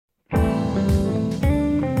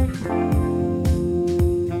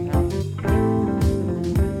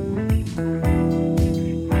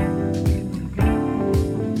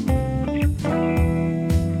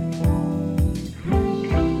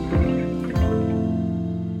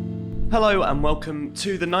Hello and welcome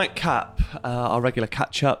to the Nightcap, our regular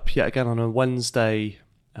catch-up yet again on a Wednesday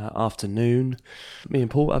afternoon. Me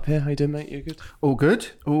and Paul up here. How you doing, mate? You good?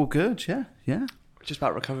 All good, yeah. Just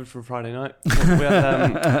about recovered from Friday night. We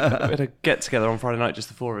had a get-together on Friday night, just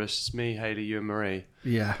the four of us. Just me, Hayley, you and Marie.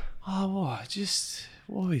 Yeah. Oh,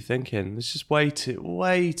 what are we thinking? It's just way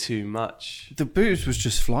too much. The booze was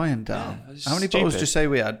just flying down. Yeah, How many bottles did you say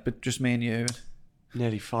we had? But just me and you?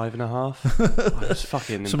 Nearly 5.5. It was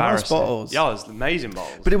fucking Some embarrassing. nice bottles. Yeah, it was amazing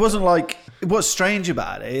bottles. But it wasn't like... What's strange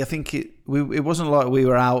about it, I think it wasn't like we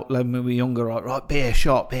were out when we were younger, like, right, beer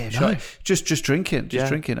shot. Just drinking.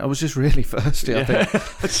 I was just really thirsty, I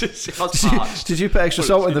think. Did you put extra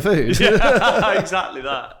salt in the food? Yeah, exactly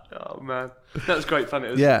that. Oh, man. That was great fun.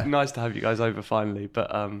 It was nice to have you guys over finally. But...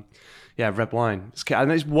 yeah, red wine.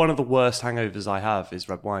 And it's one of the worst hangovers I have is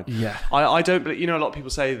red wine. Yeah. I don't, but a lot of people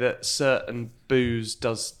say that certain booze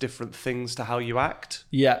does different things to how you act.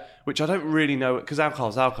 Yeah. Which I don't really know, because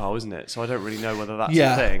alcohol's alcohol, isn't it? So I don't really know whether that's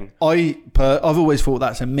a thing. I've always thought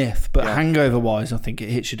that's a myth, but hangover-wise, I think it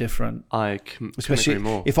hits you different. Especially agree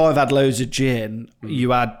more. If I've had loads of gin,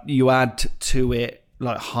 you add to it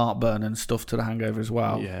like heartburn and stuff to the hangover as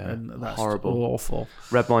well. Yeah, and that's horrible, awful.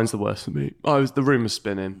 Red wine's the worst for me. The room was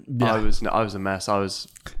spinning. Yeah. I was a mess. I was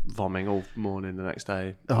vomiting all morning the next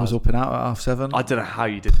day. I was up and out at 7:30. I don't know how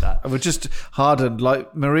you did that. I was just hardened.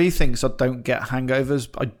 Like Marie thinks I don't get hangovers.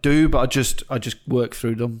 I do, but I just work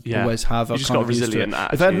through them. Yeah. Always have. You just got a resilient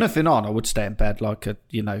attitude. If I had nothing on, I would stay in bed like a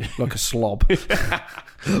slob.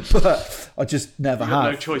 But I just never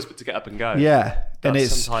have. No choice but to get up and go. Yeah. And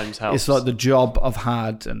sometimes helps. It's like the job I've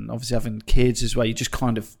had, and obviously having kids as well, you just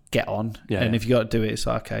kind of get on. Yeah. And if you got to do it, it's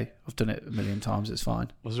like, okay, I've done it a million times, it's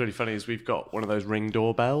fine. What's really funny is we've got one of those Ring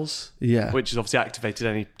doorbells. Yeah. Which is obviously activated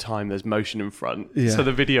any time there's motion in front. Yeah. So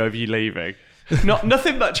the video of you leaving,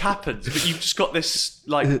 nothing much happens, but you've just got this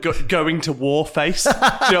like going to war face. Do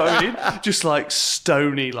you know what I mean? Just like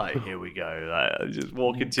stony, like here we go, like, just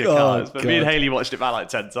walk into your cars. But me and Hayley watched it back like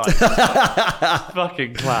 10 times.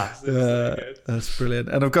 Fucking class. That's brilliant.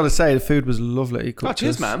 And I've got to say, the food was lovely.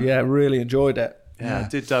 Cheers, man. Yeah, really enjoyed it. Yeah, I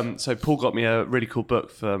did. So Paul got me a really cool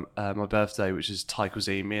book for my birthday, which is Thai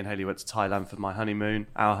cuisine. Me and Hayley went to Thailand for our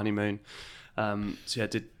honeymoon.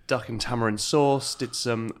 Did duck and tamarind sauce. Did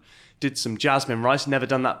some jasmine rice. Never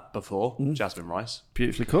done that before. Jasmine rice,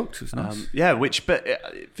 beautifully cooked. It's nice. But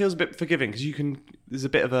it feels a bit forgiving because there's a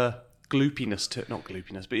bit of a gloopiness to it. Not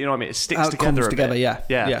gloopiness, but you know what I mean. It sticks together. Yeah.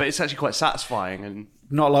 But it's actually quite satisfying and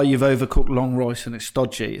not like you've overcooked long rice and it's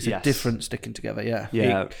stodgy. It's a different sticking together. Yeah.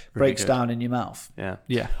 It breaks down in your mouth.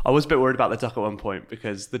 Yeah. I was a bit worried about the duck at one point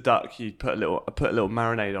because the duck I put a little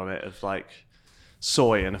marinade on it of like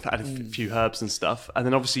soy and a few herbs and stuff, and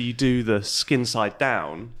then obviously you do the skin side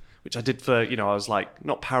down, which I did for, I was like,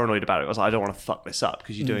 not paranoid about it. I was like, I don't want to fuck this up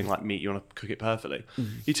because you're doing like meat, you want to cook it perfectly.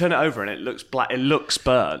 You turn it over and it looks black. It looks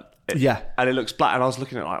burnt. And it looks black. And I was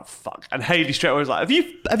looking at it like, oh, fuck. And Hayley straight away was like,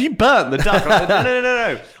 have you burnt the duck? I was like,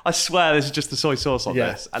 no. I swear this is just the soy sauce on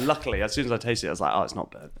this. And luckily, as soon as I tasted it, I was like, oh, it's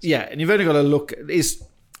not burnt. And you've only got to look.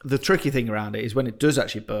 The tricky thing around it is when it does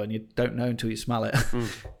actually burn, you don't know until you smell it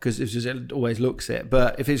because it always looks it.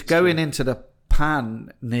 But if it's going into the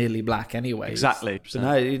pan nearly black anyway. Exactly. So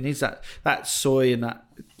no, it needs that soy and that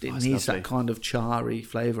needs lovely. that kind of charry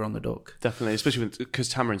flavour on the duck. Definitely, especially because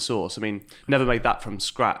tamarind sauce. I mean, never made that from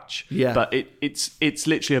scratch. Yeah. But it's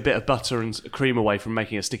literally a bit of butter and cream away from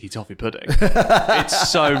making a sticky toffee pudding. It's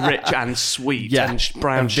so rich and sweet and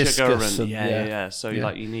brown sugar and So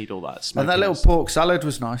like you need all that. And that little pork salad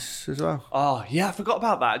was nice as well. Oh yeah, I forgot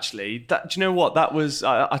about that actually. Do you know what that was?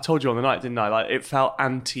 I told you on the night, didn't I? Like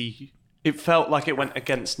it felt like it went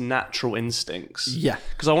against natural instincts. Yeah.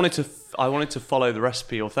 Because I wanted to follow the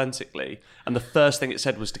recipe authentically, and the first thing it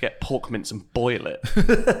said was to get pork mince and boil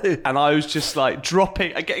it. And I was just like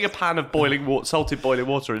getting a pan of salted boiling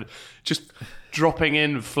water, and just dropping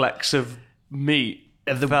in flecks of meat.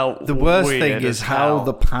 The worst thing is how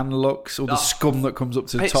the pan looks, or the scum that comes up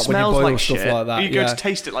to the top when you boil like stuff like that. You go to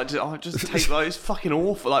taste it it's fucking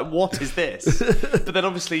awful. Like, what is this? But then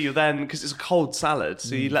obviously because it's a cold salad,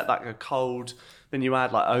 so you let that go cold. Then you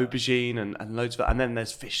add like aubergine and loads of it, and then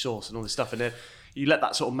there's fish sauce and all this stuff, and then you let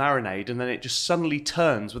that sort of marinade, and then it just suddenly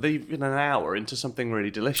turns within an hour into something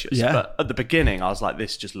really delicious. Yeah. But at the beginning, I was like,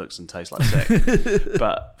 this just looks and tastes like sick.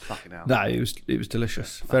 But fucking hell. No, it was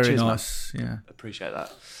delicious. Very nice. Man. Yeah. Appreciate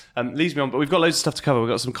that. Leads me on, but we've got loads of stuff to cover. We've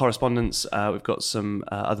got some correspondence. We've got some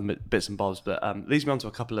other bits and bobs, but leads me on to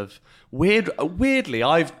a couple of weirdly,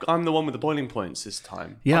 I'm the one with the boiling points this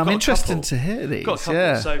time. Yeah, I'm interested to hear these. Got a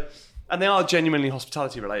couple. So, and they are genuinely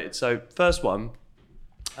hospitality related. So first one,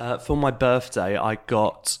 For my birthday, I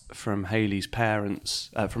got from Hayley's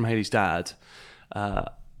from Hayley's dad,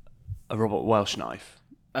 a Robert Welsh knife.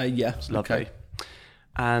 Yeah, It's lovely. okay.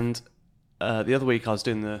 And the other week I was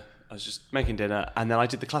just making dinner, and then I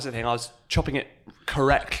did the classic thing. I was chopping it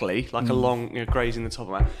correctly, like along, grazing the top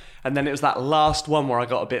of my. And then it was that last one where I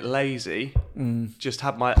got a bit lazy. And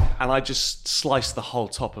I just sliced the whole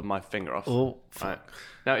top of my finger off. Oh, right.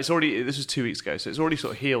 Now this was 2 weeks ago, so it's already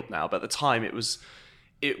sort of healed now. But at the time, it was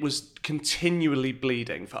continually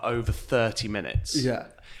bleeding for over 30 minutes. Yeah.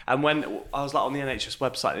 And when I was like on the NHS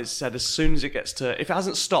website, it said as soon as it gets to, if it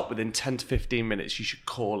hasn't stopped within 10 to 15 minutes, you should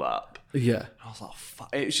call up. Yeah. And I was like, fuck.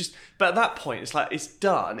 It was just, but at that point, it's like, it's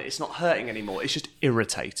done. It's not hurting anymore. It's just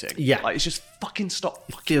irritating. Yeah. Like, it's just fucking stop.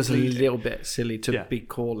 It feels bleeding. a little bit silly to be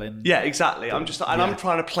calling. Yeah, exactly. I'm just, and I'm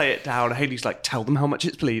trying to play it down. Hayley's like, tell them how much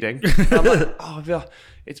it's bleeding. And I'm like, oh, yeah,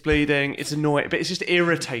 it's bleeding. It's annoying, but it's just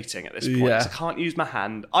irritating at this point. Yeah. 'Cause I can't use my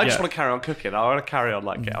hand. I just want to carry on cooking. I want to carry on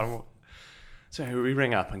like it. So we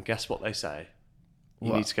ring up, and guess what they say?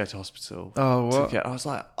 You need to go to hospital. Oh, what? I was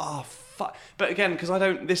like, oh, fuck. But again, because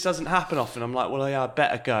this doesn't happen often, I'm like, well, yeah, I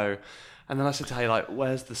better go. And then I said to her, like,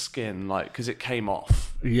 where's the skin? Like, because it came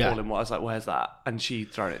off. Yeah. All in one. I was like, where's that? And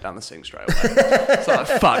she'd thrown it down the sink straight away. So I'm like,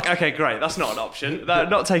 fuck. Okay, great. That's not an option.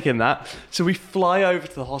 Not taking that. So we fly over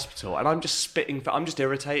to the hospital, and I'm just spitting. I'm just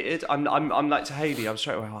irritated. I'm like to Hayley. I'm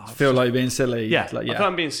straight away. Oh, I feel like you're being silly. yeah. Like, I feel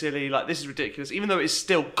I'm being silly. Like, this is ridiculous. Even though it's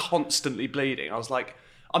still constantly bleeding, I was like,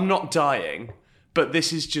 I'm not dying, but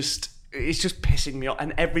this is just. It's just pissing me off,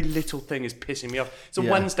 and every little thing is pissing me off. It's a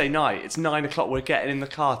Wednesday night. It's 9:00. We're getting in the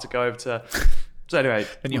car to go over to. So anyway,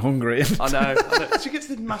 and you're hungry. I know. So you get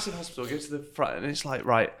to the massive hospital, go to the front, and it's like,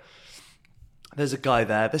 right, there's a guy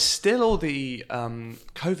there. There's still all the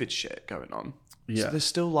COVID shit going on. Yeah. So there's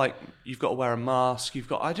still like, you've got to wear a mask.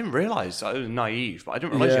 I didn't realise, I was naive, but I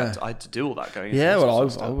didn't realise I had to do all that going. Yeah,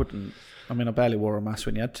 well, I wouldn't. I mean, I barely wore a mask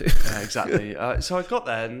when you had to. Yeah, exactly. So I got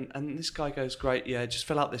there, and this guy goes, great, yeah, just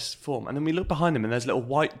fill out this form. And then we look behind him, and there's a little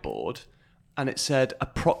whiteboard, and it said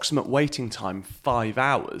approximate waiting time 5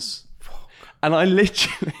 hours. And I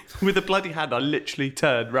literally, with a bloody hand, I literally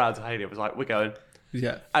turned round to Hayley. I was like, we're going.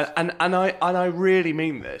 Yeah. And I really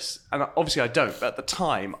mean this. And obviously I don't, but at the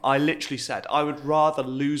time, I literally said, I would rather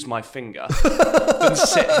lose my finger than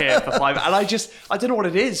sit here for 5 hours. And I don't know what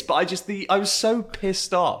it is, but I was so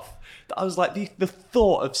pissed off. I was like, the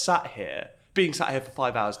thought of being sat here for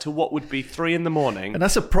 5 hours to what would be 3 a.m. And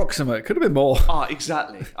that's approximate. Could have been more. Ah,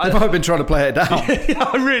 exactly. They might have been trying to play it down. Yeah,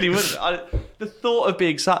 I really wouldn't. The thought of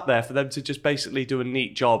being sat there for them to just basically do a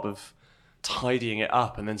neat job of tidying it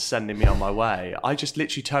up and then sending me on my way, I just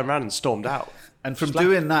literally turned around and stormed out. And from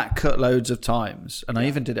doing that cut loads of times, and I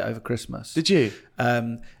even did it over Christmas. Did you?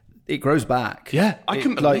 It grows back. Yeah, I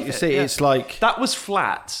couldn't believe it. You see, it's like... That was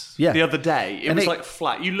flat the other day. It was like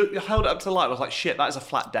flat. You held it up to the light. I was like, shit, that is a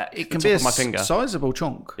flat deck. It can be a sizable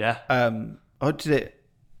chunk. Yeah. I did it...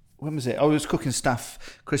 When was it? I was cooking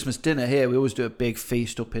staff Christmas dinner here. We always do a big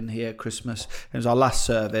feast up in here, Christmas. It was our last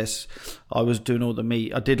service. I was doing all the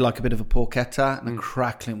meat. I did like a bit of a porchetta, and the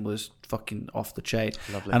crackling was fucking off the chain.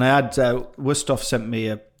 Lovely. And I had... Wusthof sent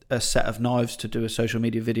me a set of knives to do a social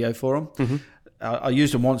media video for them. Mm-hmm. I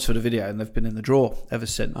used them once for the video, and they've been in the drawer ever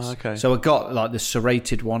since. Oh, okay. So I got like the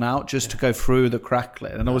serrated one out just to go through the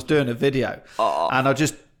crackling, and I was doing a video, and I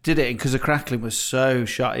just did it because the crackling was so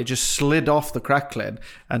sharp. It just slid off the crackling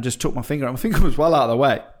and just took my finger out. My finger was well out of the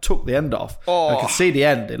way. Took the end off. I could see the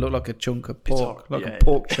end. It looked like a chunk of pork, a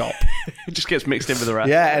pork chop. It just gets mixed in with the rest.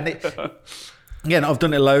 Yeah, and again, I've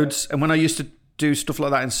done it loads. And when I used to do stuff like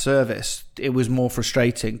that in service, it was more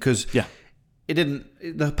frustrating because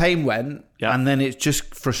the pain went, and then it's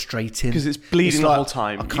just frustrating because it's bleeding the whole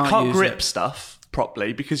time. You can't grip stuff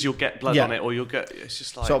properly because you'll get blood on it, or it's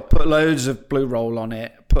just like. So I put loads of blue roll on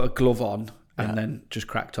it, put a glove on, and then just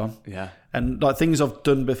cracked on. Yeah, and like things I've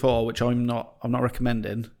done before, which I'm not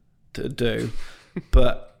recommending to do,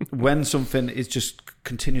 but when something is just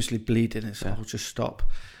continuously bleeding, it's I'll just stop.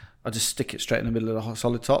 I just stick it straight in the middle of the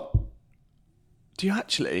solid top. Do you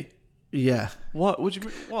actually? Yeah. What? Would you?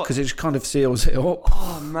 What? Because it just kind of seals it up.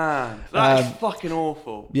 Oh man, that's fucking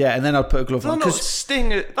awful. Yeah, and then I'd put a glove on.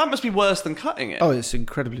 That must be worse than cutting it. Oh, it's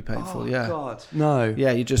incredibly painful. Oh God, no.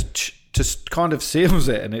 Yeah, you just kind of seals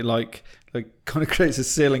it, and it like kind of creates a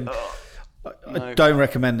sealing. I don't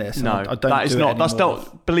recommend this. No, I don't. That is not. That's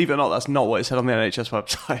not. Believe it or not, that's not what it said on the NHS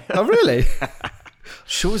website. Oh really?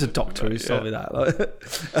 Sure, was a doctor who told me that. Like,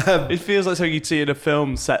 it feels like something you'd see in a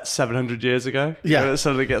film set 700 years ago. Yeah. You know,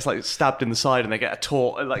 somebody gets like stabbed in the side and they get get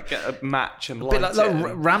a match and light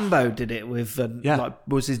like Rambo did it with like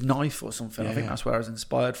was his knife or something. Yeah, I think that's where I was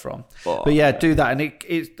inspired from. Oh, but yeah, do that,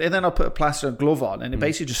 and then I put a plaster and glove on, and it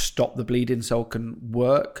basically just stopped the bleeding so it can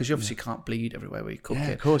work, because you obviously can't bleed everywhere where you cook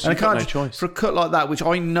it. Of course, and you've got no choice. For a cut like that, which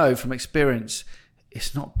I know from experience,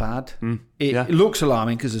 it's not bad. It Yeah. looks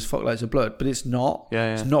alarming because there's fuckloads of blood, but it's not.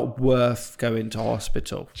 Yeah. It's not worth going to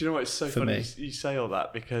hospital. Do you know what? It's so funny you say all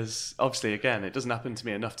that, because obviously, again, it doesn't happen to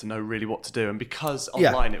me enough to know really what to do. And because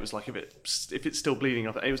online it was like, if it's still bleeding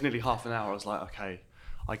up, it was nearly half an hour. I was like, okay,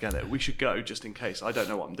 I get it. We should go just in case. I don't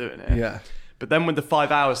know what I'm doing here. Yeah. But then when the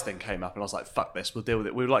 5 hours thing came up, and I was like, fuck this, we'll deal with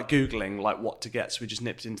it. We were like Googling like what to get. So we just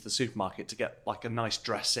nipped into the supermarket to get like a nice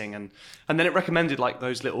dressing. And then it recommended like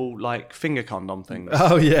those little like finger condom things.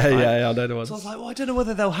 Oh, yeah, right? Yeah, I know the ones. So I was like, well, I don't know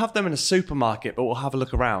whether they'll have them in a supermarket, but we'll have a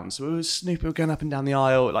look around. So we were snooping, we were going up and down the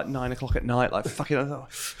aisle at like 9 o'clock at night, like fucking...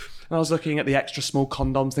 And I was looking at the extra small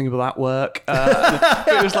condoms, thinking, will that work?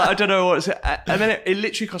 It was like, I don't know what it's... And then it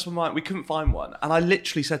literally crossed my mind. We couldn't find one. And I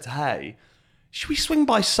literally said to Hay, should we swing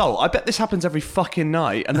by Salt? I bet this happens every fucking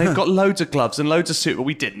night. And they've got loads of gloves and loads of suit. Well,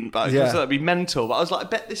 we didn't, but that'd be mental. But I was like, I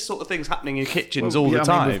bet this sort of thing's happening in kitchens all the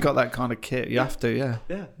time. We've got that kind of kit. You have to,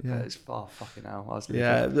 Yeah. It's fucking hell. I was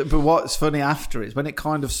but what's funny after is when it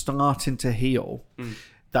kind of starting to heal,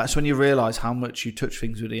 that's when you realise how much you touch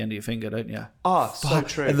things with the end of your finger, don't you? So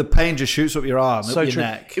true. And the pain just shoots up your arm, up your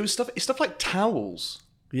neck. It's stuff like towels.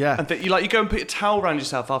 Yeah. And you go and put a towel around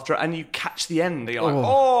yourself after it, and you catch the end. And you're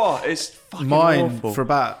like, it's fucking awful. For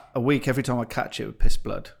about a week, every time I catch it, it would piss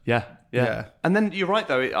blood. Yeah. And then you're right,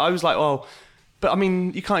 though. I was like, well, but I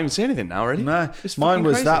mean, you can't even see anything now, really. No. Mine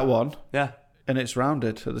was crazy. That one. Yeah. And it's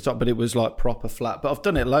rounded at the top, but it was like proper flat. But I've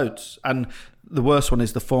done it loads. And the worst one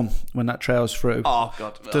is the thumb, when that trails through. Oh,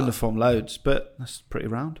 God. I've done the thumb loads, but that's pretty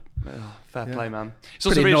round. Fair play, man. It's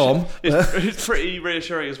pretty also it's pretty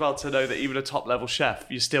reassuring as well to know that even a top-level chef,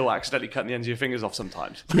 you're still accidentally cutting the ends of your fingers off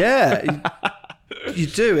sometimes. Yeah, you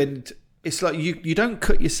do. And it's like you don't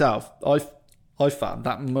cut yourself, I found,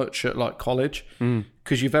 that much at like college,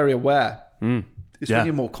 because you're very aware. It's when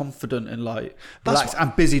you're more confident and like relaxed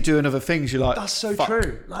and busy doing other things. You're like, that's so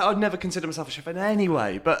true. Like, I'd never consider myself a chef in any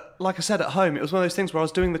way, but like I said, at home, it was one of those things where I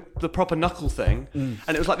was doing the proper knuckle thing, and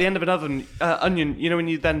it was like the end of an onion. You know, when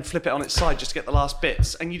you then flip it on its side just to get the last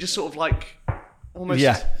bits, and you just sort of like almost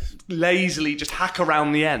lazily just hack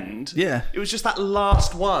around the end. Yeah, it was just that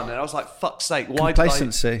last one, and I was like, fuck's sake, why?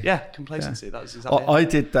 Complacency. Complacency. That was exactly. I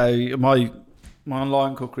did though. My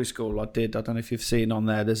online cookery school, I don't know if you've seen on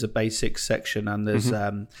there, there's a basics section and there's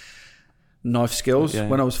knife skills.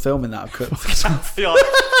 When I was filming that, I cut myself.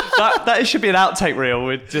 that should be an outtake reel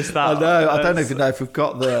with just that. I know. I don't even know if we've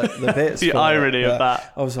got the bits. The irony of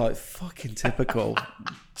that. I was like, fucking typical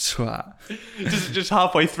twat. Just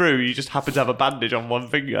halfway through, you just happen to have a bandage on one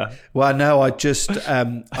finger. Well, no, I just,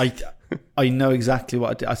 I know exactly what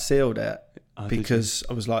I did. I sealed it because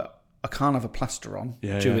I was like, I can't have a plaster on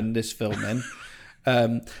during this filming.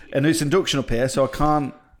 And it's induction up here, so I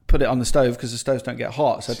can't put it on the stove because the stoves don't get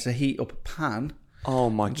hot. So I had to heat up a pan.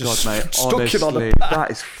 Oh my God, mate. Honestly,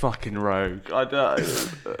 that is fucking rogue. I know.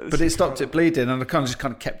 But it stopped it bleeding, and I just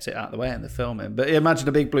kind of kept it out of the way in the filming. But imagine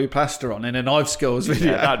a big blue plaster on in a knife skills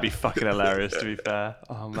video. Yeah, that'd be fucking hilarious, to be fair.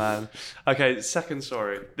 Oh, man. Okay, second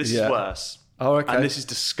story. This is worse. Oh, okay. And this is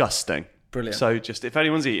disgusting. Brilliant. So just, if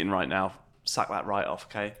anyone's eating right now, sack that right off,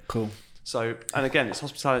 okay? Cool. So, and again, it's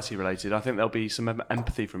hospitality related. I think there'll be some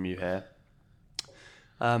empathy from you here.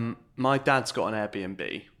 My dad's got an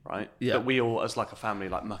Airbnb, right? Yeah. That we all, as like a family,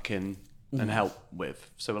 like muck in and help with.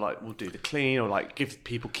 So we're like, we'll do the clean or like give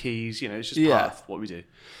people keys. You know, it's just part of what we do.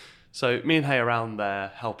 So me and Hay around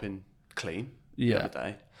there helping clean the other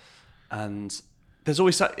day, and there's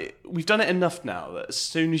always that. We've done it enough now that as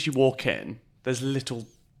soon as you walk in, there's little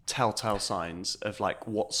telltale signs of like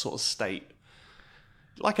what sort of state.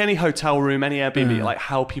 Like any hotel room, any Airbnb, like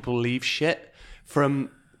how people leave shit,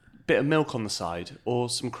 from a bit of milk on the side or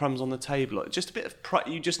some crumbs on the table, or just a bit of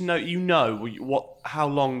you just know how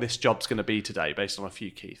long this job's going to be today based on a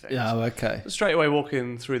few key things. Yeah, okay. So straight away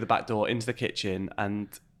walking through the back door into the kitchen, and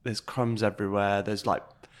there's crumbs everywhere. There's like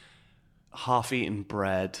half-eaten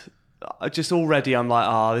bread. I'm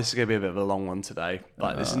like, this is going to be a bit of a long one today.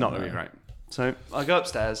 Like this is not going to be great. So I go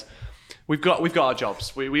upstairs. We've got our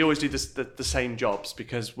jobs. We always do the same jobs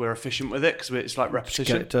because we're efficient with it, because it's like repetition.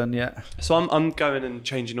 Just get it done, yeah. So I'm going and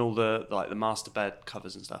changing all the master bed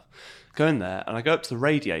covers and stuff. Go in there and I go up to the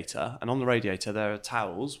radiator, and on the radiator there are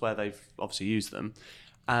towels where they've obviously used them,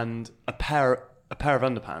 and a pair of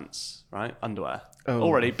underpants, right, underwear.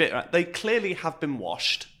 already. They clearly have been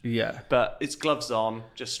washed. Yeah. But it's gloves on,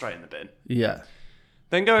 just straight in the bin. Yeah.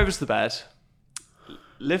 Then go over to the bed,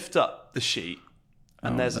 lift up the sheet,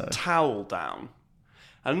 and there's a towel down.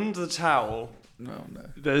 And under the towel,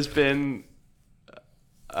 there's been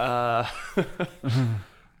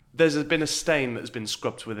there's been a stain that's been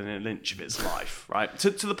scrubbed within an inch of its life, right? To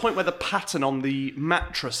the point where the pattern on the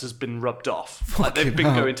mattress has been rubbed off. Like they've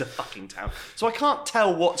been going to fucking town. So I can't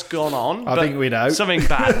tell what's gone on. I think we know. Something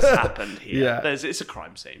bad has happened here. Yeah. It's a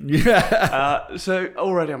crime scene. Yeah. So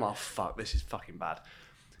already I'm like, fuck, this is fucking bad.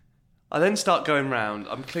 I then start going round,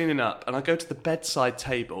 I'm cleaning up, and I go to the bedside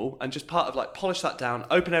table and just part of like polish that down,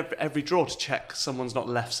 open every drawer to check someone's not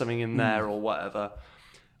left something in there or whatever.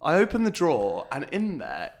 I open the drawer, and in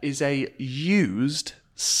there is a used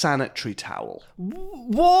sanitary towel.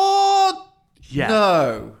 What? Yeah.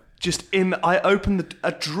 No. I opened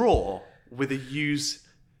a drawer with a used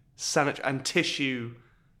sanitary and tissue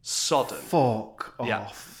sodden. Fuck Yeah.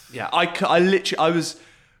 off. Yeah. I was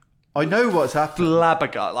I know what's happened.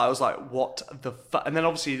 flabbergasted. I was like, what the fuck? And then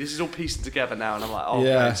obviously this is all piecing together now, and I'm like, oh,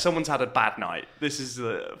 Yeah. okay, someone's had a bad night. This is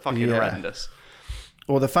fucking horrendous.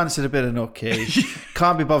 Or they fancied a bit of nookie.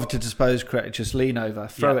 Can't be bothered to dispose correctly. Just lean over,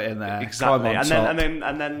 throw it in there. Exactly. Climb on top.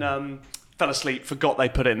 And then fell asleep. Forgot they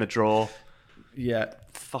put it in the drawer. Yeah.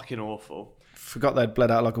 Fucking awful. Forgot they'd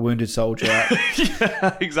bled out like a wounded soldier.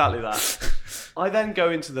 Yeah, exactly that. I then go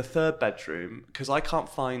into the third bedroom because I can't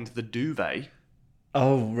find the duvet.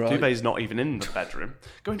 Oh, right. Duvet's not even in the bedroom.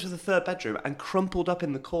 Go into the third bedroom, and crumpled up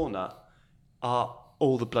in the corner are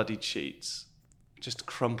all the bloodied sheets. Just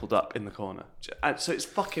crumpled up in the corner. And so it's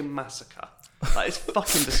fucking massacre. Like, it's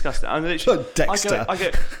fucking disgusting. I'm literally, Like Dexter. I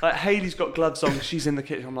go, like, Hayley's got gloves on. She's in the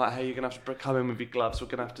kitchen. I'm like, hey, you're going to have to come in with your gloves. We're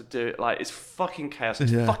going to have to do it. Like, it's fucking chaos.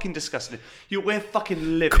 It's fucking disgusting. We're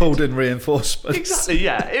fucking livid. Called in reinforcements. Exactly,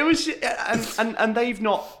 yeah. It was, and they've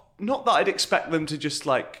not that I'd expect them to just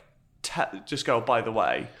like, just go, by the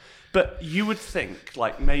way. But you would think,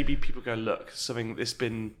 like, maybe people go, look, something that's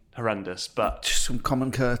been horrendous, but Just some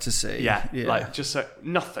common courtesy. yeah, like, just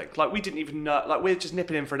nothing. Like, we didn't even know, like, we're just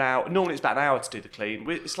nipping in for an hour. Normally it's about an hour to do the clean.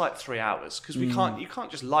 It's like 3 hours, because you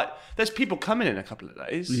can't just there's people coming in a couple of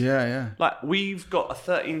days. Yeah, yeah. Like, we've got a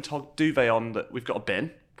 13-tog duvet on that we've got a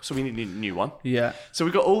bin, so we need a new one. Yeah. So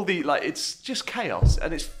we've got all the, like, it's just chaos,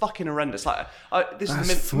 and it's fucking horrendous. Like, this That's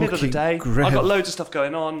is the middle of the day. grim. I've got loads of stuff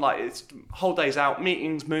going on. Like, it's whole day's out,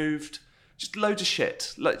 meetings moved, just loads of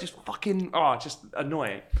shit. Like, just fucking, just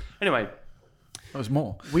annoying. Anyway, There was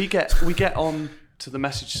more. we get on to the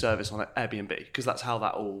message service on Airbnb, because that's how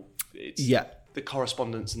that all, the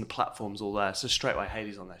correspondence and the platform's all there. So straight away,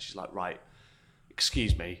 Hayley's on there. She's like, right,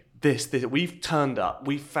 excuse me, this, we've turned up,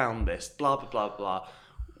 we found this, blah, blah, blah, blah.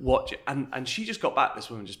 What? And she just got back, this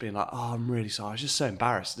woman, just being like, oh, I'm really sorry. I was just so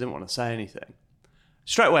embarrassed. I didn't want to say anything.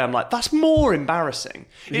 Straight away, I'm like, that's more embarrassing.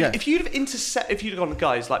 If you'd have gone,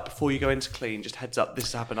 guys, like, before you go into clean, just heads up,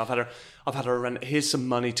 this happened. I've had a rent. Here's some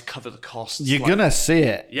money to cover the costs. You're gonna see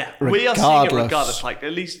it. Yeah, we are seeing it regardless. Like,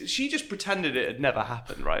 at least she just pretended it had never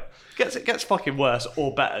happened, right? It gets fucking worse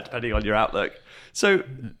or better depending on your outlook. So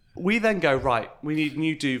we then go, right, we need a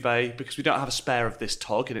new duvet because we don't have a spare of this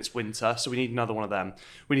tog and it's winter, so we need another one of them.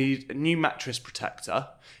 We need a new mattress protector,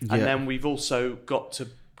 and then we've also got to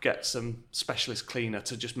get some specialist cleaner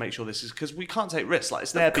to just make sure this is, because we can't take risks. Like,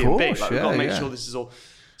 it's an Airbnb. Like, we've got to make sure this is all.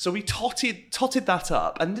 So we totted that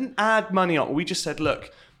up and didn't add money on. We just said,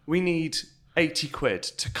 look, we need 80 quid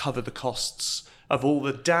to cover the costs of all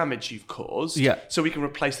the damage you've caused. Yeah. So we can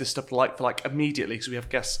replace this stuff for like immediately, because we have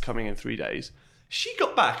guests coming in 3 days. She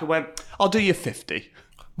got back and went, I'll do you 50.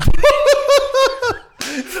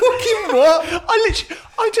 Fucking what?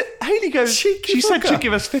 Hayley goes, she said she'd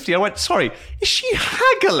give us 50. I went, sorry, is she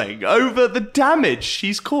haggling over the damage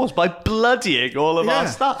she's caused by bloodying all of our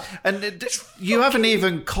stuff? And you haven't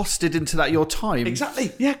even costed into that your time.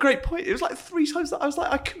 Exactly. Yeah, great point. It was like 3 times that. I was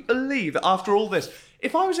like, I couldn't believe that after all this.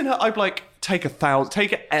 If I was in her, I'd be like, take 1,000,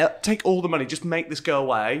 take all the money, just make this go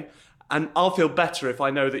away. And I'll feel better if I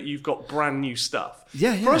know that you've got brand new stuff.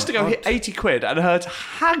 Yeah. For us to go hit 80 quid and her to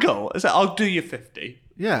haggle and say, I'll do you 50.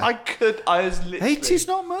 Yeah. I was literally... 80's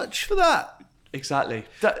not much for that. Exactly.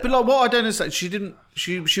 But like, what I don't understand,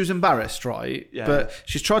 she was embarrassed, right? Yeah. But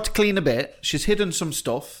she's tried to clean a bit. She's hidden some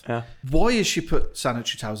stuff. Yeah. Why has she put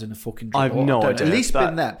sanitary towels in a fucking drawer? I've no idea. At least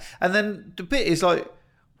been there. And then the bit is like,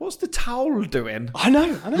 what's the towel doing? I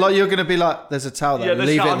know. Like, you're going to be like, there's a towel there. Yeah,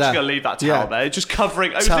 leave it there. I'm just going to leave that towel there. Just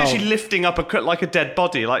covering. I was literally lifting up like a dead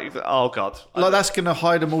body. Like, oh, God. Like, that's going to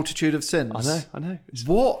hide a multitude of sins. I know. It's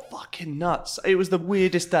what? Fucking nuts. It was the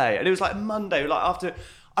weirdest day. And it was like Monday, like after...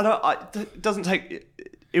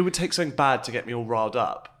 it would take something bad to get me all riled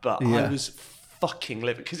up. But I was fucking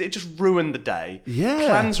livid because it just ruined the day. Yeah.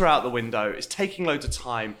 Plans are out the window. It's taking loads of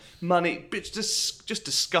time, money. It's just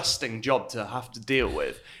disgusting job to have to deal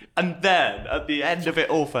with. And then at the end of it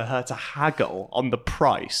all, for her to haggle on the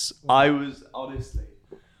price, I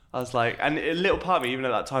was like, and a little part of me, even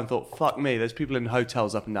at that time, thought, fuck me, there's people in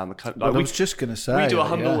hotels up and down the country. Like, I was just going to say. We do a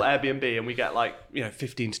humble Airbnb and we get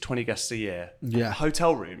 15 to 20 guests a year. Yeah.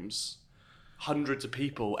 Hotel rooms, hundreds of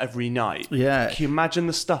people every night. Yeah. Can you imagine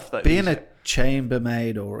the stuff that... Being a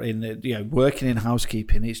chambermaid or working in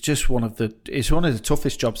housekeeping, it's just one of the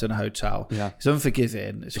toughest jobs in a hotel. Yeah. It's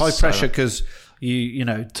unforgiving. It's high pressure because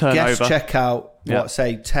guests check out,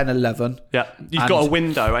 say 10, 11. Yeah. You've got a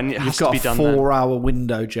window and it has to be done then. You've got a 4-hour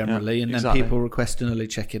window generally, and then people request an early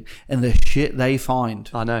check-in. And the shit they find.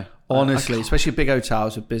 I know. Honestly, especially big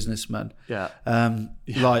hotels with businessmen. Yeah.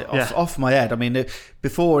 Off my head. I mean,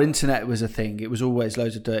 before internet was a thing, it was always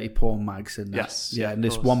loads of dirty porn mags. And yes. Yeah, and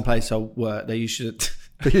this one place I worked, they used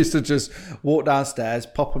to just walk downstairs,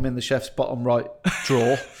 pop them in the chef's bottom right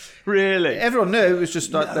drawer. Really? Everyone knew it was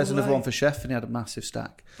just like, there's another one for chef, and he had a massive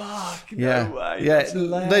stack. Fuck, yeah. No way. Yeah,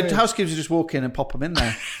 the housekeepers would just walk in and pop them in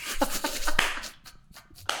there.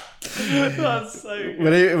 That's so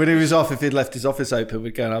good. When he was off, if he'd left his office open,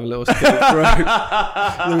 we'd go and have a little skip through.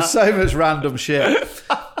 There was so much random shit.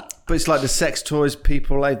 But it's like the sex toys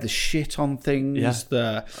people laid the shit on things,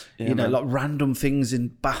 like random things in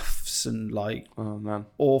baths and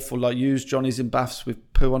awful, like used Johnnies in baths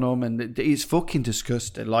with poo on them, and it's fucking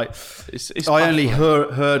disgusting. Like I only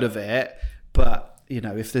heard of it, but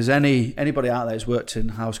if there's anybody out there who's worked in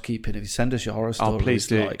housekeeping, if you send us your horror stories, please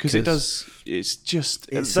do, because it does. It's just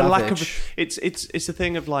it's the lack of. It's the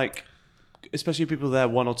thing of especially people there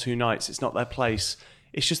 1 or 2 nights. It's not their place.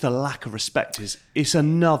 It's just the lack of respect it's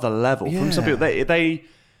another level from some people.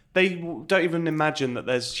 They don't even imagine that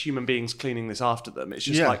there's human beings cleaning this after them. It's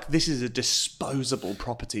just this is a disposable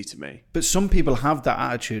property to me. But some people have that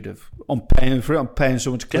attitude of, I'm paying for it, I'm paying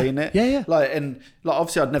someone to clean it. Yeah.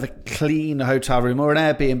 Obviously I'd never clean a hotel room or an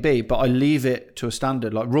Airbnb, but I leave it to a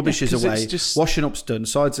standard. Like rubbish is away, washing up's done,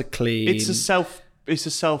 sides are clean. It's a self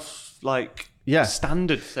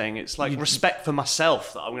standard thing. It's like respect for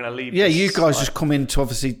myself that I'm going to leave. Yeah, you guys just come in to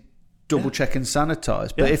obviously double check and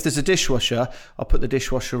sanitize. But if there's a dishwasher, I'll put the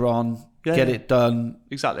dishwasher on, get it done,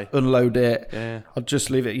 exactly, unload it. Yeah. I'll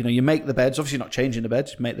just leave it. You make the beds. Obviously, you're not changing the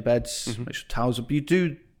beds. You make the beds, make sure towels up. You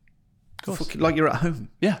do like you're at home.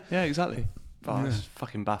 Yeah, exactly. It's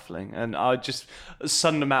fucking baffling, and I just a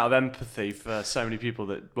sudden amount of empathy for so many people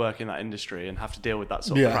that work in that industry and have to deal with that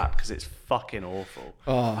sort of crap because it's fucking awful.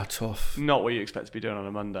 Oh, tough. Not what you expect to be doing on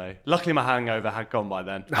a Monday. Luckily, my hangover had gone by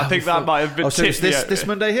then. I think that might have been. So it's this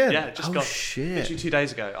Monday here? Yeah, just gone. Shit! Literally 2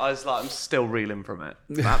 days ago. I was like, I'm still reeling from it.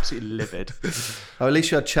 I'm absolutely livid. At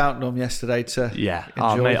least you had Cheltenham yesterday to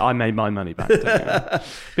enjoy. I made my money back.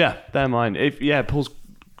 Yeah, they're mine. Paul's.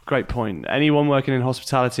 Great point. Anyone working in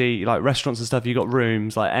hospitality, like restaurants and stuff, you got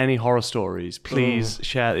rooms, like any horror stories, please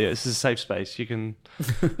share. This is a safe space. You can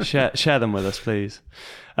share them with us, please.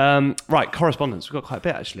 Right, correspondence. We've got quite a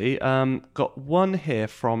bit, actually. Got one here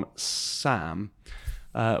from Sam,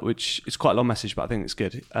 which is quite a long message, but I think it's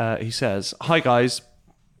good. He says, "Hi, guys.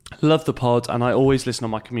 Love the pod, and I always listen on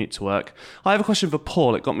my commute to work. I have a question for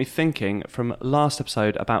Paul. It got me thinking from last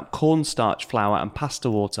episode about cornstarch flour and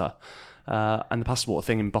pasta water. And the pasta water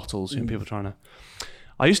thing in bottles, people trying to...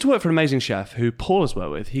 I used to work for an amazing chef who Paul has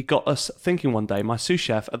worked with. He got us thinking one day. My sous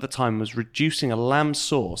chef at the time was reducing a lamb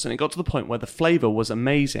sauce, and it got to the point where the flavour was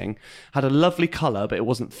amazing, had a lovely colour, but it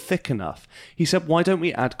wasn't thick enough. He said, why don't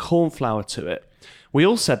we add corn flour to it? We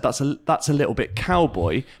all said that's a little bit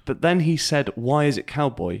cowboy, but then he said, why is it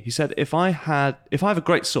cowboy? He said, if I have a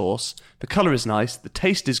great sauce, the colour is nice, the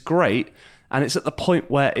taste is great, and it's at the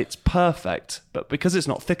point where it's perfect, but because it's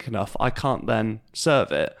not thick enough, I can't then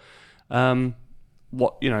serve it.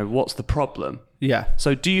 What's the problem? Yeah.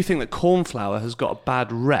 So do you think that corn flour has got a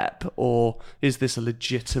bad rep, or is this a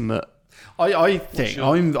legitimate... I think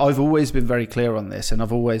I've always been very clear on this, and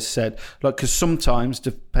I've always said, because sometimes,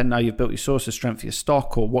 depending on how you've built your sauce, the strength of your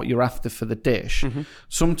stock, or what you're after for the dish,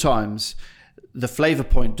 sometimes the flavour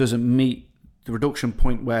point doesn't meet the reduction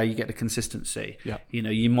point where you get the consistency. Yeah.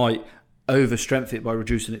 You might over-strengthen it by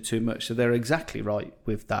reducing it too much. So they're exactly right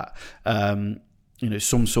with that.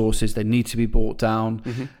 Some sauces, they need to be brought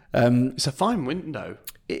down. It's a fine window.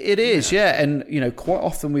 It is, yeah. And, quite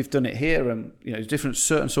often we've done it here, and,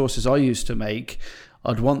 certain sauces I used to make,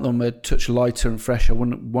 I'd want them a touch lighter and fresh. I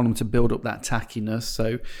wouldn't want them to build up that tackiness,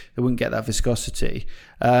 so they wouldn't get that viscosity.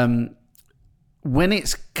 When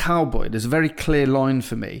it's cowboy, there's a very clear line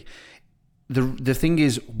for me. the thing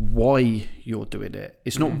is why you're doing it.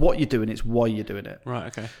 It's not what you're doing, it's why you're doing it. Right,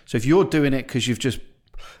 okay. So if you're doing it because you've just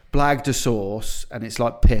blagged a sauce and it's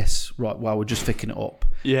like piss, right, well, we're just thickening it up.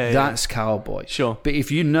 Yeah, that's cowboy. Sure. But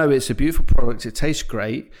if you know it's a beautiful product, it tastes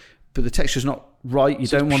great, but the texture's not right, you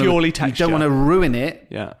don't want to ruin it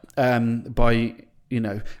by,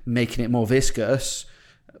 making it more viscous,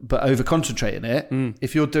 but over concentrating it.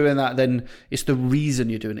 If you're doing that, then it's the reason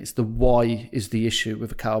you're doing it. It's the why is the issue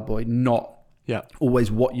with a cowboy, not always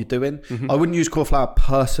what you're doing. I wouldn't use cauliflower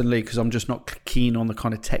personally because I'm just not keen on the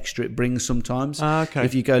kind of texture it brings sometimes. Okay.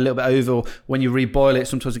 If you go a little bit over, when you reboil it,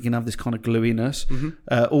 sometimes it can have this kind of gluiness.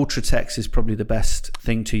 Ultratex is probably the best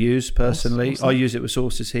thing to use personally. I use it with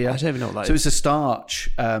sauces here. I don't even know what that is. So it's a starch,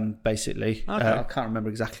 basically. Okay. I can't remember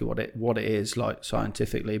exactly what it is like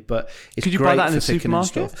scientifically, but it's Could you great buy that in for the thickening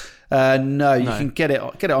supermarket? stuff. No, you can get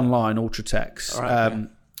it online, Ultratex. Right,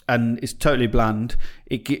 and it's totally bland.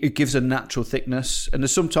 It gives a natural thickness. And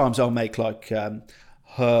there's sometimes I'll make like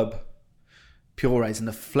herb purees and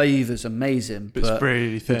the flavour's amazing. But it's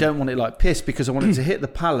really thin. I don't want it like piss because I want it to hit the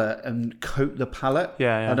palate and coat the palate.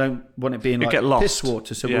 Yeah. I don't want it being like get lost. piss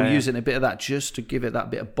water. So we're using a bit of that just to give it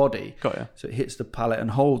that bit of body. Got you. So it hits the palate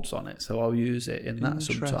and holds on it. So I'll use it in that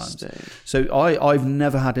sometimes. So I've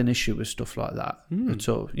never had an issue with stuff like that at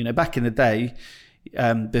all. Back in the day,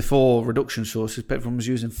 before reduction sauces, everyone was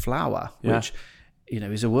using flour, which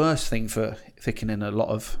is a worse thing for thickening a lot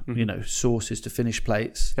of sauces to finish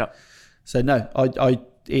plates. So no, I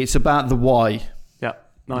it's about the why.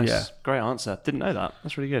 Nice. Great answer. Didn't know that.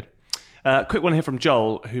 That's really good. Quick one here from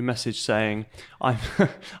Joel, who messaged saying,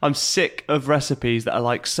 I'm sick of recipes that are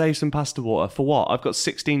like, save some pasta water. For what? I've got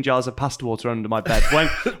 16 jars of pasta water under my bed.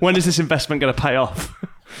 When is this investment going to pay off?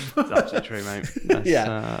 It's absolutely true, mate.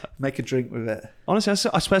 Make a drink with it. Honestly,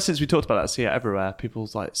 I suppose since we talked about that, I see it everywhere.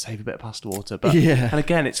 People's like, save a bit of pasta water. But and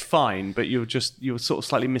again, it's fine, but you're sort of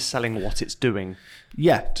slightly misselling what it's doing.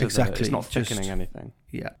 Yeah, exactly. It's not thickening anything.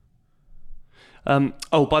 Yeah.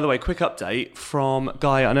 By the way, quick update from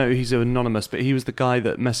Guy. I know he's anonymous, but he was the guy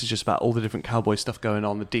that messaged us about all the different cowboy stuff going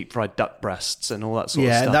on, the deep fried duck breasts and all that sort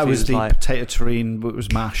of stuff. Yeah, that was the potato terrine, it was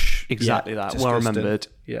mash. Exactly that. Well remembered.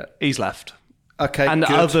 Yeah. He's left. Okay, and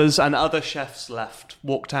good. other chefs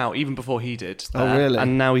walked out even before he did. Oh, really?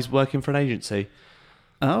 And now he's working for an agency.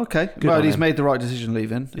 Oh, okay. Well, he's made the right decision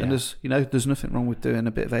leaving, and there's nothing wrong with doing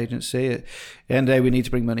a bit of agency. At the end of the day, we need to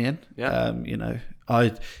bring money in. Yeah.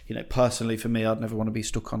 Personally for me, I'd never want to be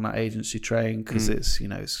stuck on that agency train because there's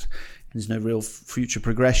no real future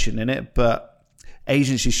progression in it. But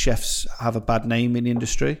agency chefs have a bad name in the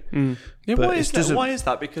industry. Yeah, why is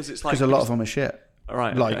that? Because it's like because a lot of them are shit.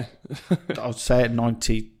 Right. Like I'd say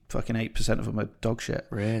 98% of them are dog shit.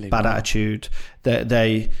 Really bad attitude.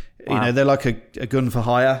 They're like a gun for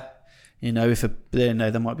hire. If they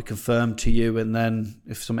might be confirmed to you, and then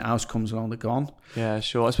if something else comes along, they're gone. Yeah,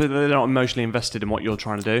 sure. I suppose they're not emotionally invested in what you're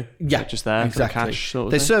trying to do. Yeah, they're just there exactly. for the cash. Sort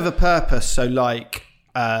of they thing. serve a purpose. So, like,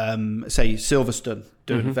 say Silverstone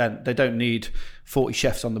do an event, they don't need 40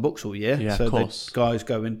 chefs on the books all year. Yeah, so of course. guys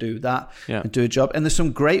go and do that and do a job. And there's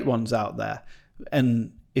some great ones out there.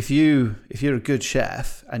 And if you're a good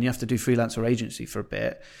chef and you have to do freelance or agency for a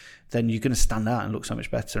bit, then you're going to stand out and look so much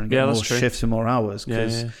better and get more shifts and more hours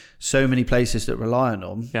because so many places that rely on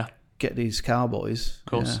them get these cowboys. Of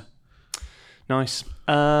course. Yeah. Nice.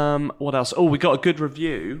 What else? Oh, we got a good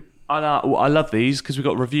review. I love these because we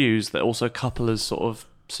got reviews that also couple as sort of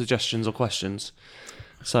suggestions or questions.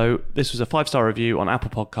 So this was a 5-star review on Apple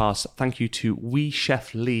Podcasts. Thank you to Wee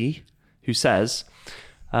Chef Lee, who says,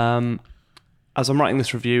 as I'm writing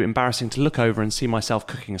this review, embarrassing to look over and see myself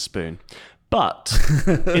cooking a spoon. But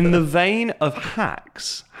in the vein of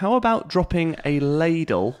hacks, how about dropping a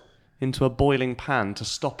ladle into a boiling pan to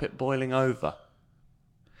stop it boiling over?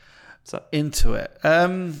 Into it.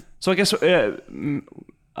 So I guess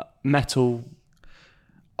metal.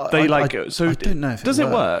 I don't know if does it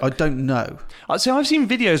work? I don't know. So I've seen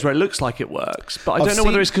videos where it looks like it works, but I don't know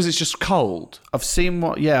whether it's because it's just cold. I've seen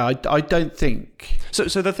I don't think. So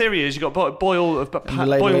the theory is you got boil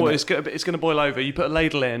water. It's going to boil over. You put a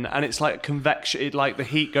ladle in, and it's like convection. Like the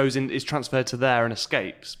heat goes in, is transferred to there and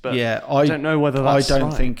escapes. But I don't know whether that's I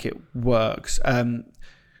don't think it works.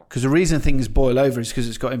 Because the reason things boil over is because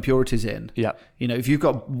it's got impurities in. Yeah. If you've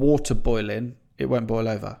got water boiling, it won't boil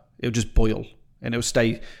over. It'll just boil. And it'll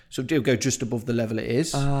stay, so it'll go just above the level it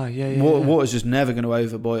is. Water's just never going to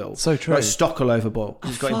overboil. So true. Like stock will overboil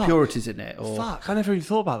because it's got impurities in it. I never even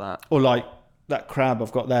thought about that. Or like that crab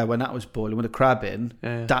I've got there, when that was boiling, with a crab in,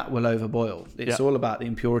 that will overboil. It's all about the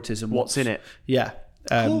impurities and what's in it. Yeah.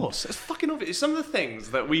 Of course, it's fucking obvious. Some of the things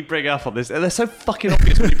that we bring up on this, they're so fucking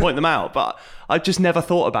obvious when you point them out, but I just never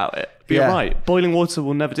thought about it. But you're right, boiling water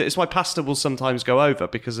will never do. It's why pasta will sometimes go over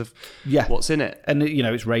because of what's in it. And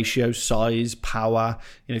it's ratio, size, power.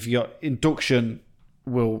 If you got induction,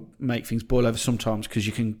 will make things boil over sometimes because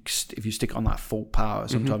you can, if you stick it on that full power,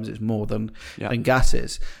 sometimes it's more than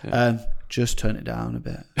gases. Just turn it down a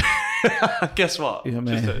bit. Guess what? You know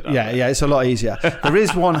what I mean? Yeah, it's a lot easier. There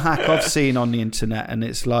is one hack I've seen on the internet, and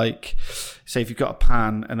it's like, say if you've got a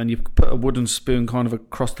pan and then you put a wooden spoon kind of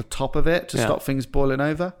across the top of it to stop things boiling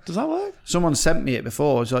over. Does that work? Someone sent me it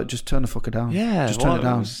before. It's like, just turn the fucker down. Yeah, just turn it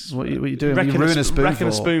down. What are you doing? You ruin a spoon. Wrecking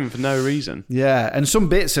a spoon for no reason. Yeah, and some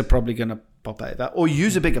bits are probably going to pop out of that. Or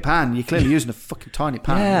use a bigger pan. You're clearly using a fucking tiny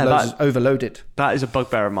pan. Yeah, that's overloaded. That is a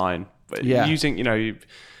bugbear of mine. Using,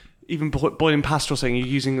 even boiling pasta or something, you're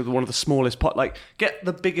using one of the smallest pot. Like, get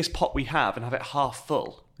the biggest pot we have and have it half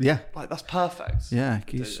full. Yeah. Like, that's perfect. Yeah.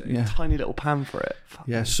 Tiny little pan for it.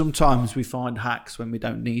 Yeah, sometimes we find hacks when we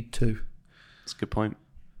don't need to. That's a good point.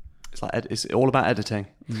 It's like it's all about editing.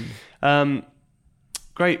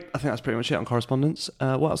 Great. I think that's pretty much it on correspondence.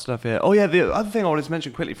 What else did I have here? Oh, yeah, the other thing I wanted to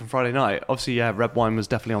mention quickly from Friday night, obviously, red wine was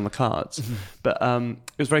definitely on the cards. But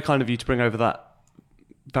it was very kind of you to bring over that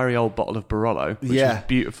very old bottle of Barolo, which was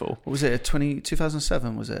beautiful. What was it?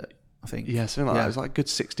 2007 was it? I think. Yeah, something like that. It was like a good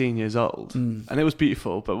 16 years old, and it was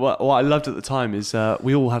beautiful. But what I loved at the time is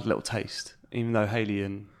we all had a little taste, even though Hayley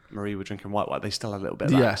and Marie were drinking white wine. They still had a little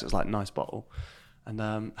bit of that. So it was like a nice bottle.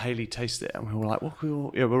 And Hayley tasted it, and we were like, "What?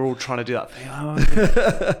 We're all trying to do that thing."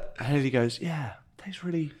 And Hayley goes, "Yeah, taste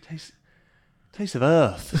of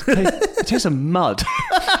earth. It tastes of mud."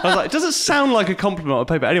 I was like, it doesn't sound like a compliment on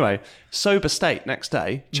paper. Anyway, sober state next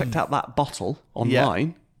day, checked out that bottle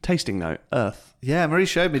online, tasting note, earth. Yeah, Marie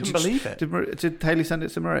showed me. Couldn't believe it. Did Hayley send it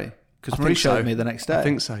to Marie? Because Marie showed me the next day. I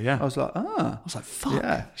think so, yeah. I was like, I was like, fuck.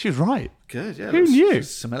 Yeah. She was right. Good, yeah. Who knew?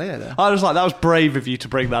 Sommelier there. I was like, that was brave of you to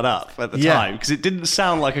bring that up at the time, because it didn't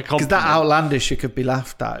sound like a compliment. Because that outlandish, it could be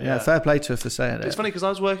laughed at. Yeah, fair play to her for saying it. It's funny, because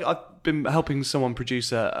I've been helping someone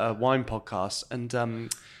produce a wine podcast, and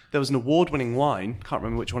there was an award-winning wine, can't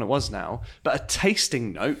remember which one it was now, but a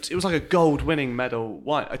tasting note, it was like a gold-winning medal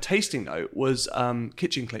wine, a tasting note was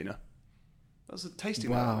kitchen cleaner. That was a tasting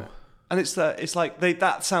note. Wow. And it's like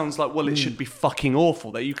that sounds like, well, it should be fucking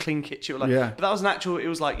awful that you clean kitchen. Like, but that was an actual, it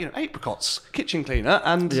was like, apricots, kitchen cleaner.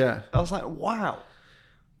 And I was like, wow,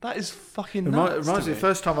 that is fucking nuts. It reminds me, the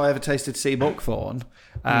first time I ever tasted sea buckthorn,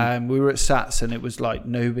 we were at Sats and it was like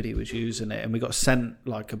nobody was using it. And we got sent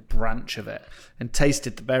like a branch of it and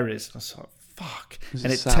tasted the berries. I was like, fuck.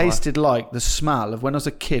 And it tasted like the smell of when I was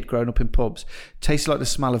a kid growing up in pubs. Tasted like the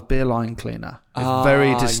smell of beer line cleaner. A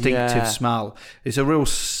very distinctive smell. It's a real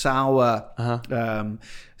sour,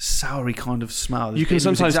 soury kind of smell. You can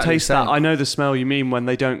sometimes taste that. I know the smell you mean when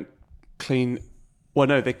they don't clean. Well,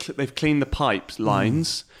 no, they've cleaned the pipe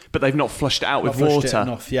lines, but they've not flushed it out with water. It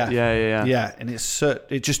enough, yeah, and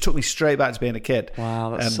it just took me straight back to being a kid.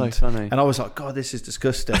 Wow, that's so funny. And I was like, God, this is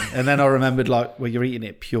disgusting. And then I remembered, like, well, you're eating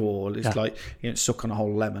it pure. It's like you don't suck on a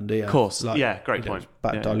whole lemon, do you? Of course, like, great point.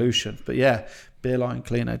 Bad dilution, but beer line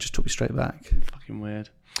cleaner just took me straight back. Fucking weird.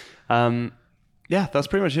 Yeah, that's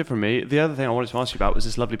pretty much it from me. The other thing I wanted to ask you about was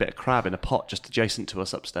this lovely bit of crab in a pot just adjacent to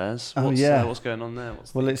us upstairs. What's going on there?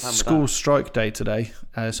 Well, it's school strike day today,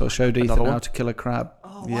 so I showed Ethan how to kill a crab.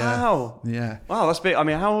 Oh, wow. Yeah. Wow, that's big. I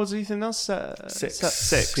mean, how old was Ethan now?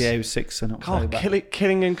 6. Yeah, he was 6 in October.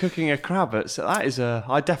 Killing and cooking a crab. That is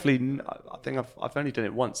I think I've only done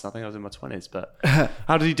it once. I think I was in my 20s. But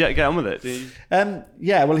how did he get on with it?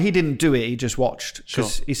 Well, he didn't do it. He just watched.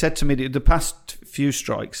 Because he said to me, the past few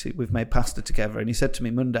strikes, we've made pasta together. And he said to me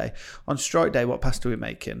Monday, on strike day, what pasta are we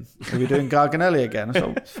making? Are we doing garganelli again? I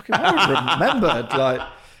thought, fucking remembered. Like,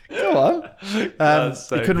 go on. He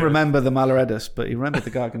couldn't remember the Malaredis, but he remembered the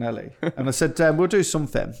garganelli. And I said, we'll do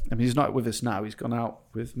something. I mean, he's not with us now. He's gone out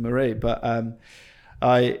with Marie. But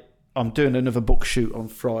I'm doing another book shoot on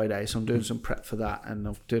Friday, so I'm doing some prep for that. And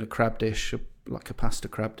I'm doing a crab dish, like a pasta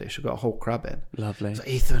crab dish. I've got a whole crab in. Lovely. I was like,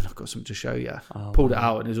 Ethan, I've got something to show you. Pulled it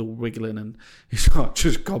out and he's all wriggling and he's like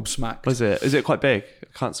just gobsmacked. Is it quite big?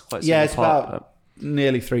 I can't quite see it's about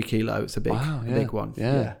nearly 3 kilos. It's a big one.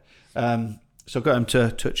 Yeah. So I got him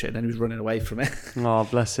to touch it and then he was running away from it. Oh,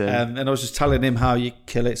 bless him. And I was just telling him how you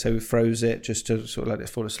kill it. So we froze it just to sort of let it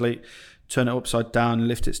fall asleep. Turn it upside down,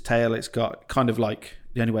 lift its tail. It's got kind of like,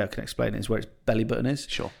 the only way I can explain it is where its belly button is.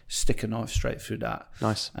 Sure. Stick a knife straight through that.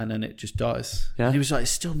 Nice. And then it just dies. Yeah. And he was like,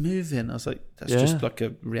 it's still moving. I was like, that's just like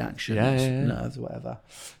a reaction. Nerves or whatever.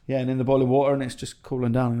 Yeah, and in the boiling water and it's just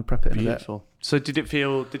cooling down and prep it in a bit. Beautiful. So did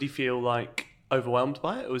he feel like overwhelmed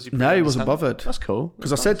by it? Or was he No, he wasn't bothered. That's cool.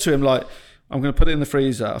 Because I said to him, like, I'm going to put it in the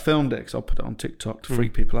freezer. I filmed it because I'll put it on TikTok to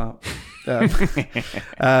freak people out. Knows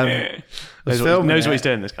what he's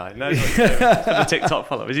doing, this guy. Knows what he's doing. For the TikTok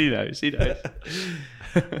followers, he knows.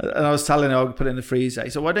 And I was telling him I'll put it in the freezer. He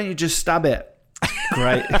said, why don't you just stab it?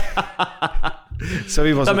 Great. So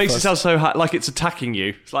he wasn't. That makes fussed. it sound so like it's attacking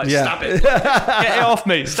you. It's like, stab it. Get it off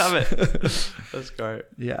me. Stab it. That's great.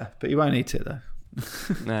 Yeah, but you won't eat it though.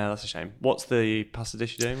 No, that's a shame. What's the pasta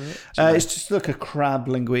dish you're doing with it? It's just like a crab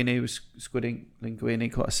linguine with squid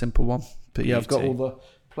linguine, quite a simple one. But yeah, I've got all the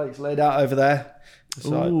plates laid out over there.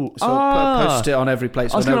 So I post it on every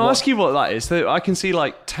plate. So I was going to ask you what that is. So I can see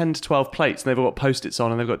like 10 to 12 plates and they've all got Post-its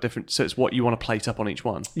on and they've got different... So it's what you want to plate up on each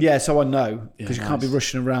one. Yeah, so I know. Because you can't be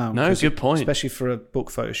rushing around. No, good point. Especially for a book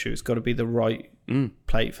photo shoot. It's got to be the right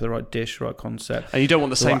plate for the right dish, right concept. And you don't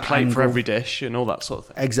want the same right plate angle. for every dish and all that sort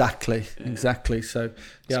of thing. Exactly. So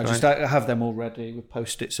I have them all ready with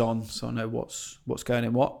Post-its on so I know what's going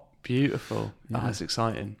in what. Beautiful. Yeah. Oh, that's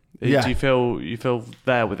exciting. Yeah. Do you feel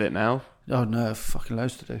there with it now? Oh no, fucking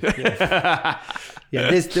loads to do.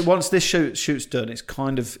 Yeah, once this shoot's done, it's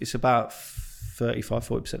about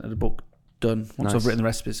 35-40% of the book done. Once I've written the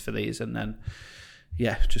recipes for these, and then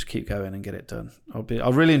just keep going and get it done.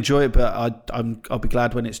 I'll really enjoy it, but I'll be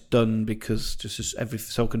glad when it's done because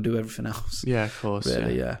so I can do everything else. Yeah, of course.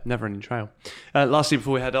 Really, yeah. Never ending trail. Lastly,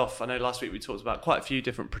 before we head off, I know last week we talked about quite a few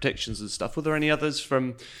different predictions and stuff. Were there any others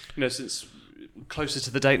from since closer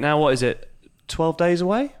to the date now? What is it? 12 days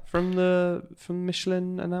away from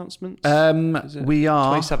Michelin announcement? We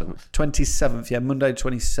are 27th. Yeah, Monday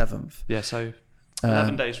 27th. Yeah, so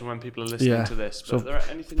 11 days from when people are listening to this. But so are there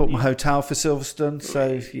anything booked my hotel for Silverstone,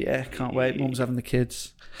 so can't wait. Mum's having the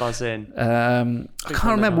kids. Buzz in. I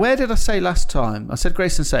can't remember, where did I say last time? I said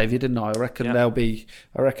Grace and Saviour, didn't I? I reckon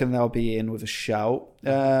they'll be in with a shout.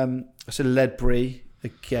 I said Ledbury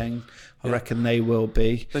again. I reckon they will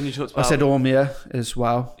be. Then you talked about... I said Ormia as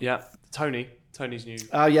well. Yeah, Tony's new.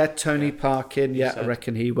 Oh yeah, Tony Parkin. Yeah, I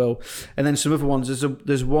reckon he will. And then some other ones.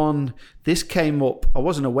 There's one. This came up. I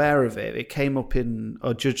wasn't aware of it. It came up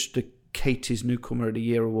I judged the Katie's Newcomer of the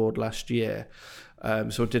Year award last year.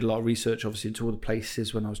 So I did a lot of research, obviously, into all the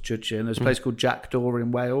places when I was judging. There's a place called Jackdaw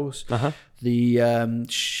in Wales. The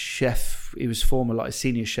chef, he was former a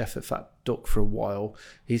senior chef at Fat Duck for a while.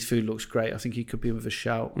 His food looks great. I think he could be with a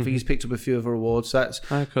shout. I think he's picked up a few other awards. That's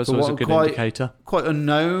a good indicator. Quite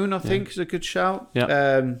unknown, I think, is a good shout.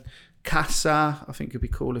 Yeah. Casa, I think it'd be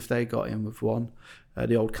cool if they got in with one.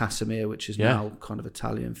 The old Casimir, which is now kind of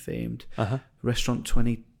Italian themed. Restaurant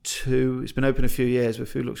 22. It's been open a few years, but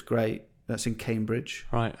food looks great. That's in Cambridge.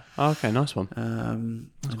 Right. Oh, okay, nice one.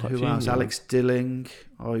 And who else? Alex Dilling.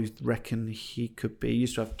 I reckon he could be. He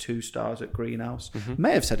used to have 2 stars at Greenhouse.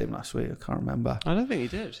 May have said him last week. I can't remember. I don't think he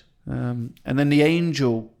did. And then the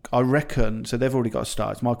Angel, I reckon, so they've already got a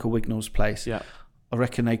star. It's Michael Wignall's place. Yeah. I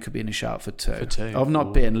reckon they could be in a shout for 2. For 2. I've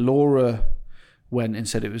not been. Laura went and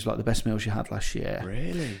said it was like the best meal she had last year.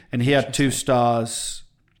 Really? And he had 2 stars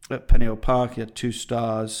at Pennyhill Park. He had 2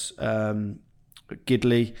 stars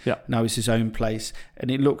Gidley. Yeah. Now it's his own place,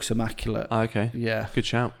 and it looks immaculate. Okay. Yeah. Good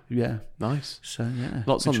shout. Yeah. Nice. So yeah,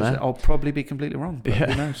 lots on there. I'll probably be completely wrong. But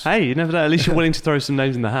who knows? Hey, you never know. At least you're willing to throw some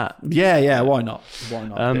names in the hat. Yeah. Why not?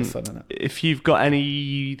 A bit of fun, isn't it? If you've got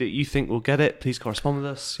any that you think will get it, please correspond with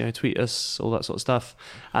us. Tweet us, all that sort of stuff,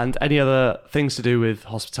 and any other things to do with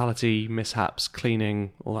hospitality, mishaps,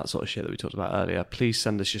 cleaning, all that sort of shit that we talked about earlier. Please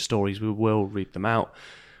send us your stories. We will read them out.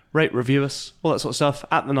 Rate, review us, all that sort of stuff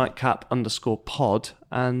at the @nightcap_pod.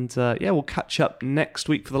 And we'll catch up next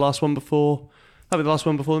week for the last one before. That'll be the last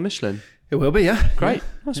one before the Michelin. It will be, yeah. Great.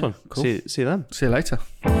 Nice one. Cool. See you then. See you later.